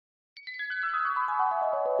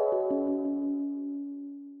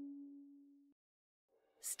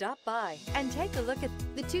Stop by and take a look at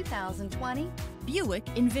the 2020 Buick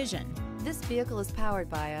Envision. This vehicle is powered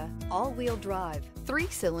by a all-wheel drive,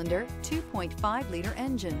 3-cylinder, 2.5-liter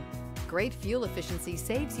engine. Great fuel efficiency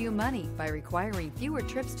saves you money by requiring fewer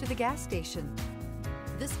trips to the gas station.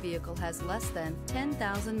 This vehicle has less than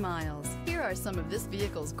 10,000 miles. Here are some of this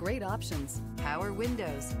vehicle's great options: power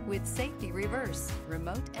windows with safety reverse,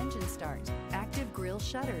 remote engine start, active grille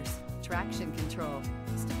shutters, traction control,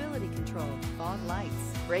 stability control, fog lights,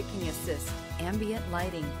 braking assist, ambient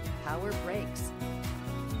lighting, power brakes.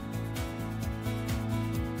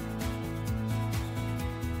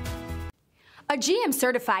 A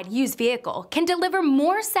GM-certified used vehicle can deliver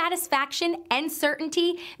more satisfaction and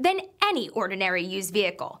certainty than any ordinary used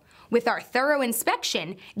vehicle. With our thorough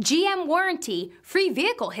inspection, GM warranty, free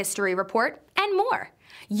vehicle history report, and more.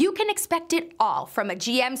 You can expect it all from a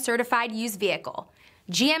GM-certified used vehicle.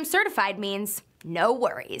 GM-certified means no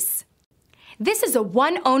worries. This is a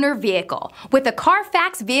one-owner vehicle with a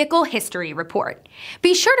Carfax Vehicle History Report.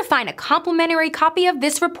 Be sure to find a complimentary copy of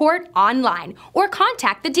this report online or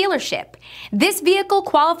contact the dealership. This vehicle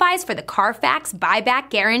qualifies for the Carfax Buyback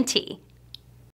Guarantee.